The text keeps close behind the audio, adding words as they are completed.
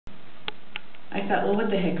I thought, well, what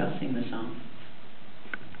the heck, I'll sing the song.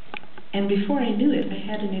 And before I knew it, I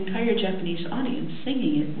had an entire Japanese audience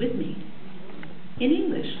singing it with me in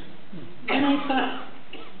English. And I thought,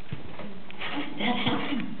 how did that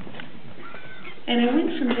happen? And I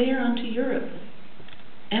went from there on to Europe.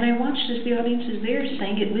 And I watched as the audiences there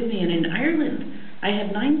sang it with me. And in Ireland, I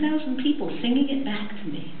had 9,000 people singing it back to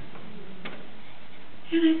me.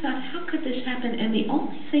 And I thought, how could this happen? And the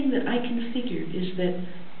only thing that I can figure is that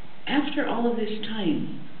after all of this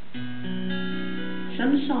time,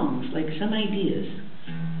 some songs, like some ideas,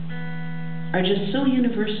 are just so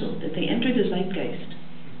universal that they enter the zeitgeist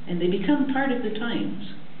and they become part of the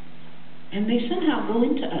times. And they somehow go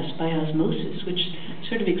into us by osmosis, which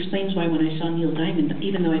sort of explains why when I saw Neil Diamond,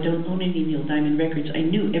 even though I don't own any Neil Diamond records, I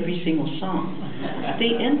knew every single song.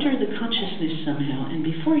 They enter the consciousness somehow, and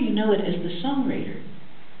before you know it, as the songwriter,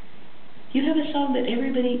 you have a song that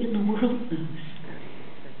everybody in the world knows.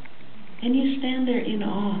 And you stand there in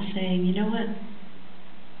awe saying, you know what?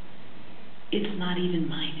 It's not even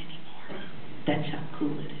mine anymore. That's how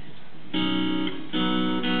cool it is.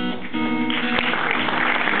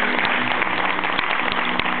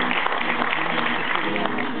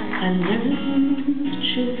 I learned the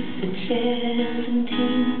truth at 17,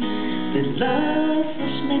 that love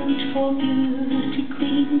was meant for beauty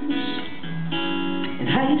queens, and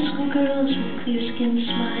high school girls with clear-skinned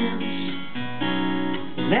smiles,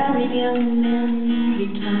 married young men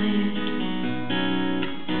retired.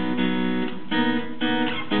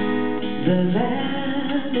 The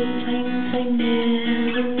Valentines I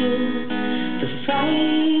never knew, the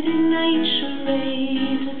Friday night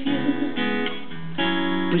charades of you,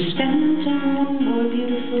 were spent on one more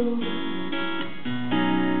beautiful.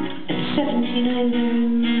 At 17 I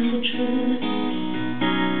learned the truth.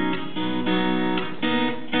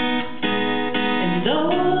 And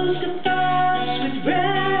those that thoughts with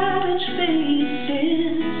ravaged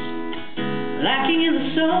faces, lacking in the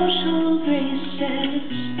social graces,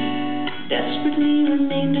 desperately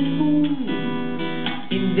remained at home,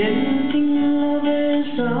 inventing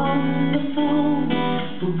lovers on the phone,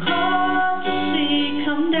 who called to say,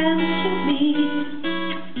 come dance with me,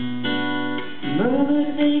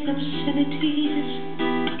 murmured vague obscenities.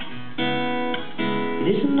 It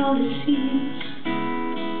isn't all it seems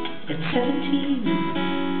at 17.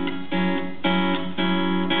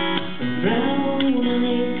 A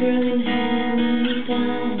brown-eyed girl in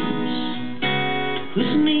hand-me-downs,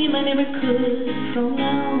 whose name I never could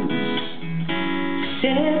pronounce,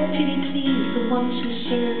 said, pity please the ones who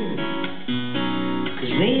serve,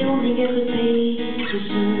 'cause they only get what they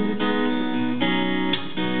deserve.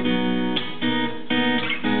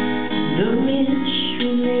 The rich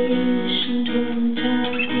relation to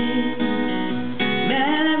hometown queen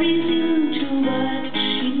marries into what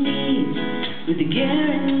she needs, with the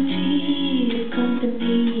guarantee of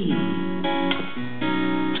company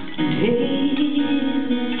and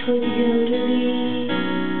haven for the elderly.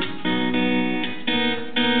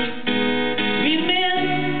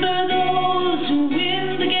 Remember those who win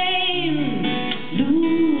the game,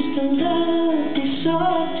 lose the love they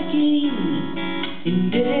sought to gain, in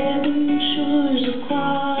debentures of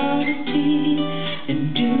quality and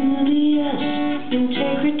dubious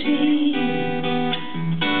integrity.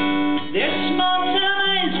 Their small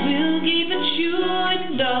ties will gape at you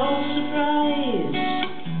in dull surprise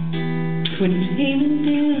when payment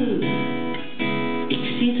due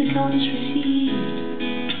exceeds accounts received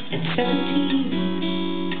at 17.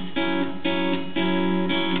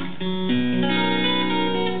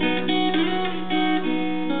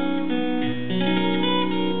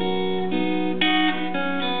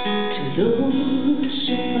 To those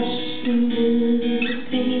who must endure the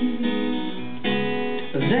pain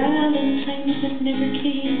of Valentines that never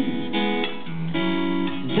came,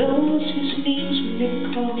 those whose names were never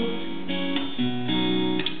called,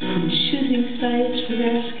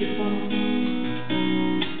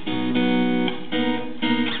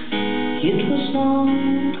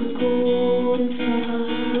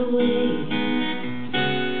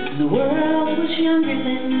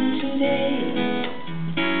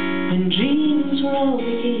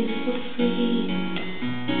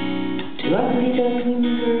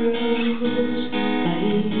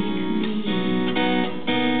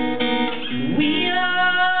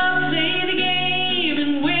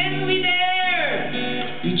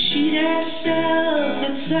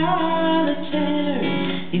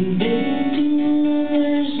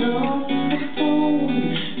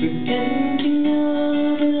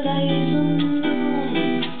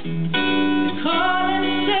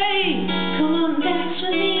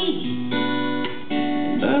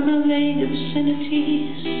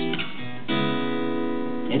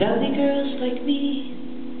 And ugly girls like me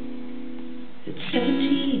at 17